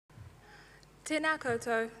Tēnā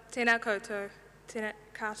koutou, tēnā koutou, tēnā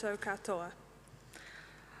kātou katoa.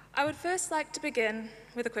 I would first like to begin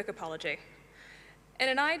with a quick apology. In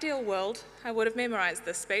an ideal world, I would have memorised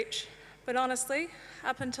this speech, but honestly,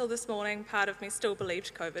 up until this morning, part of me still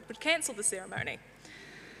believed COVID would cancel the ceremony.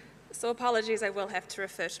 So apologies, I will have to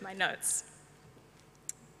refer to my notes.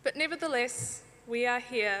 But nevertheless, we are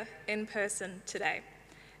here in person today,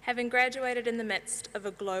 having graduated in the midst of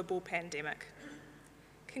a global pandemic.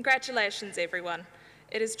 Congratulations, everyone.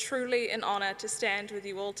 It is truly an honour to stand with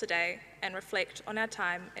you all today and reflect on our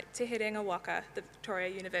time at Te Herenga Waka, the Victoria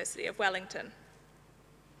University of Wellington.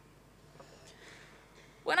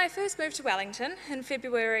 When I first moved to Wellington in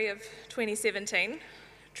February of 2017,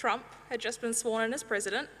 Trump had just been sworn in as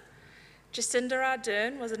president, Jacinda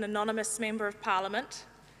Ardern was an anonymous member of parliament,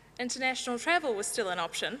 international travel was still an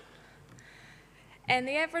option, and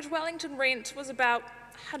the average Wellington rent was about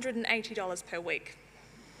 $180 per week.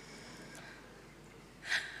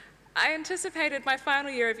 I anticipated my final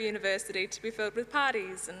year of university to be filled with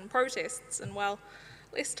parties and protests and, well,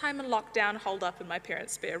 less time in lockdown holed up in my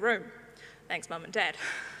parents' spare room. Thanks, Mum and Dad.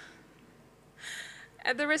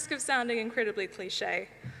 At the risk of sounding incredibly cliche,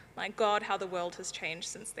 my God, how the world has changed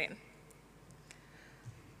since then.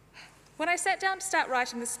 When I sat down to start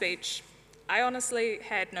writing the speech, I honestly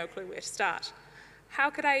had no clue where to start. How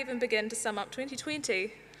could I even begin to sum up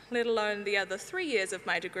 2020, let alone the other 3 years of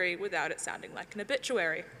my degree, without it sounding like an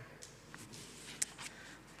obituary?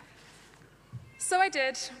 So I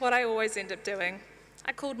did what I always end up doing.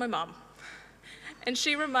 I called my mum, and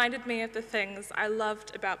she reminded me of the things I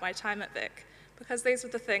loved about my time at Vic, because these were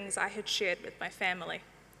the things I had shared with my family.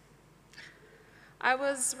 I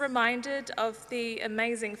was reminded of the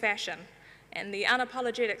amazing fashion and the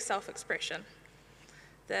unapologetic self-expression,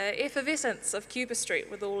 the effervescence of Cuba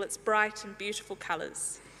Street with all its bright and beautiful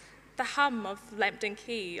colours, the hum of Lambton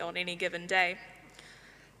Quay on any given day,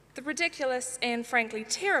 the ridiculous and frankly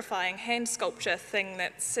terrifying hand sculpture thing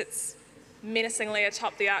that sits menacingly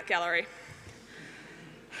atop the art gallery,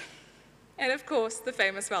 and of course the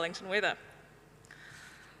famous Wellington weather.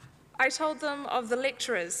 I told them of the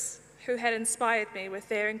lecturers who had inspired me with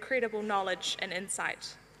their incredible knowledge and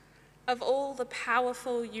insight, of all the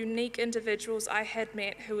powerful, unique individuals I had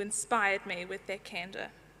met who inspired me with their candour,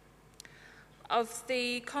 of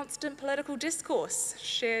the constant political discourse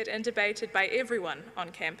shared and debated by everyone on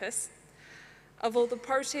campus, of all the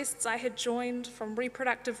protests I had joined, from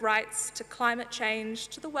reproductive rights to climate change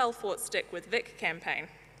to the well-fought Stick with Vic campaign.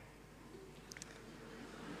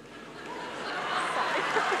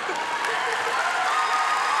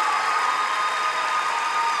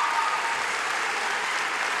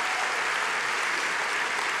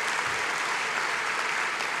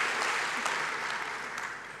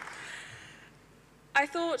 I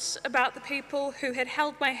thought about the people who had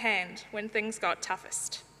held my hand when things got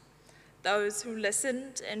toughest, those who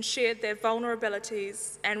listened and shared their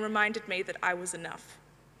vulnerabilities and reminded me that I was enough,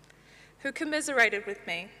 who commiserated with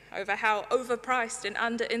me over how overpriced and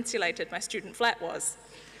under-insulated my student flat was,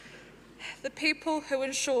 the people who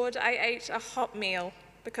ensured I ate a hot meal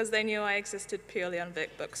because they knew I existed purely on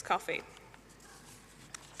Vic Books coffee,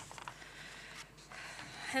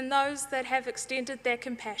 and those that have extended their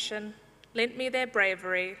compassion, lent me their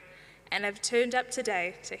bravery, and have turned up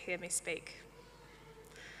today to hear me speak.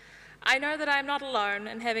 I know that I am not alone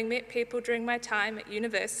in having met people during my time at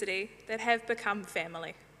university that have become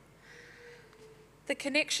family. The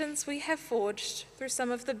connections we have forged through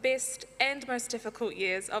some of the best and most difficult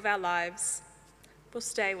years of our lives will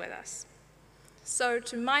stay with us. So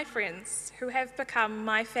to my friends who have become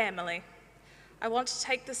my family, I want to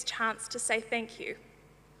take this chance to say thank you.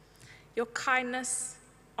 Your kindness,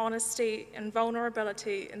 honesty and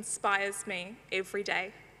vulnerability inspires me every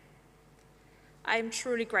day. I am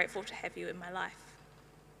truly grateful to have you in my life.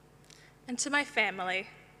 And to my family,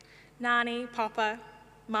 Nani, Papa,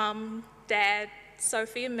 Mum, Dad,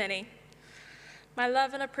 Sophie and Minnie, my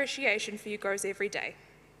love and appreciation for you grows every day.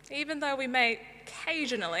 Even though we may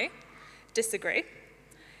occasionally disagree,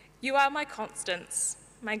 you are my constants,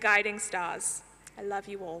 my guiding stars. I love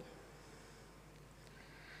you all.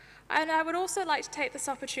 And I would also like to take this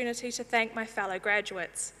opportunity to thank my fellow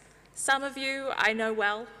graduates. Some of you I know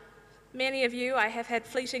well, many of you I have had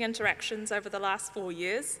fleeting interactions over the last 4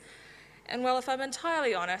 years, and well, if I'm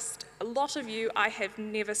entirely honest, a lot of you I have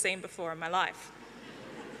never seen before in my life,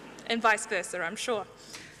 and vice versa, I'm sure.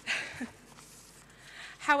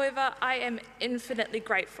 However, I am infinitely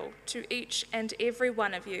grateful to each and every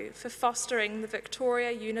one of you for fostering the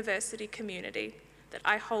Victoria University community that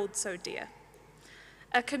I hold so dear.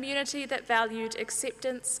 A community that valued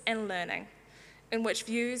acceptance and learning, in which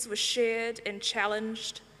views were shared and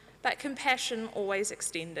challenged, but compassion always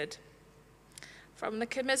extended. From the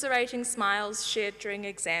commiserating smiles shared during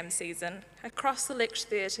exam season, across the lecture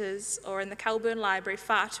theatres or in the Kilburn Library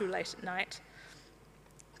far too late at night,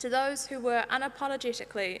 to those who were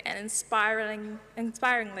unapologetically and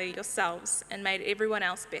inspiringly yourselves and made everyone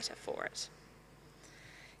else better for it.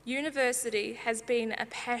 University has been a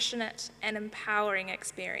passionate and empowering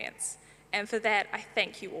experience, and for that I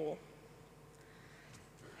thank you all.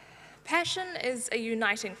 Passion is a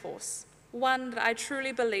uniting force, one that I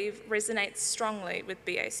truly believe resonates strongly with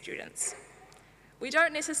BA students. We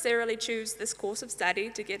don't necessarily choose this course of study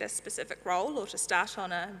to get a specific role or to start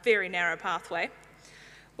on a very narrow pathway.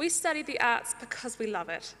 We study the arts because we love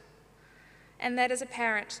it, and that is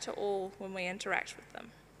apparent to all when we interact with them.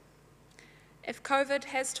 If COVID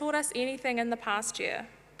has taught us anything in the past year,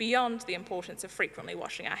 beyond the importance of frequently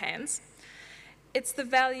washing our hands, it's the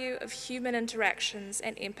value of human interactions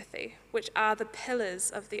and empathy, which are the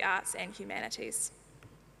pillars of the arts and humanities.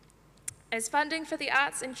 As funding for the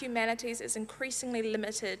arts and humanities is increasingly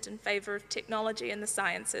limited in favour of technology and the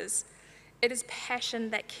sciences, it is passion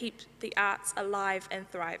that keeps the arts alive and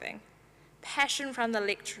thriving. Passion from the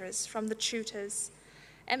lecturers, from the tutors,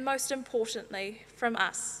 and most importantly, from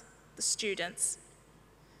us, the students.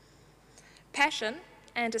 Passion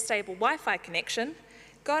and a stable Wi-Fi connection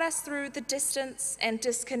got us through the distance and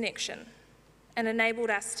disconnection and enabled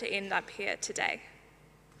us to end up here today.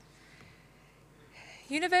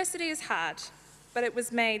 University is hard, but it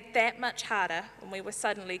was made that much harder when we were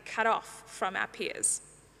suddenly cut off from our peers.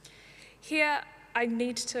 Here, I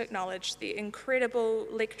need to acknowledge the incredible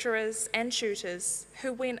lecturers and tutors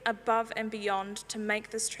who went above and beyond to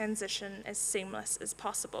make this transition as seamless as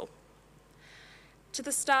possible. To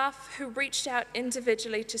the staff who reached out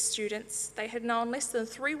individually to students they had known less than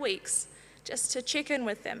 3 weeks just to check in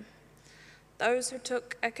with them. Those who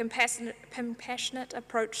took a compassionate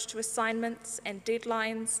approach to assignments and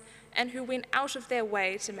deadlines and who went out of their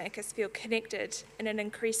way to make us feel connected in an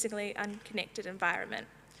increasingly unconnected environment.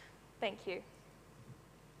 Thank you.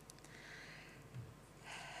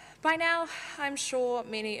 By now, I'm sure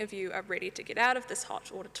many of you are ready to get out of this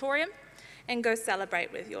hot auditorium and go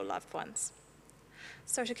celebrate with your loved ones.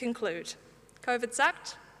 So to conclude, COVID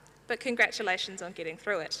sucked, but congratulations on getting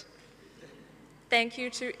through it. Thank you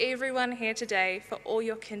to everyone here today for all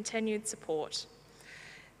your continued support.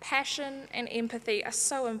 Passion and empathy are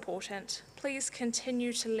so important. Please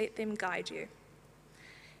continue to let them guide you.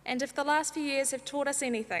 And if the last few years have taught us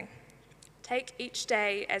anything, take each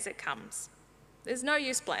day as it comes. There's no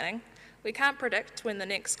use planning. We can't predict when the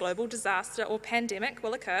next global disaster or pandemic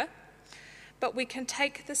will occur, but we can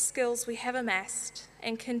take the skills we have amassed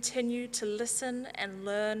and continue to listen and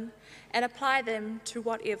learn and apply them to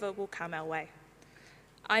whatever will come our way.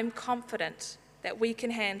 I'm confident that we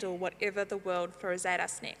can handle whatever the world throws at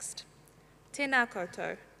us next. Tēnā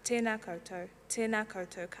koutou, tēnā koutou, tēnā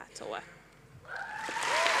koutou katoa.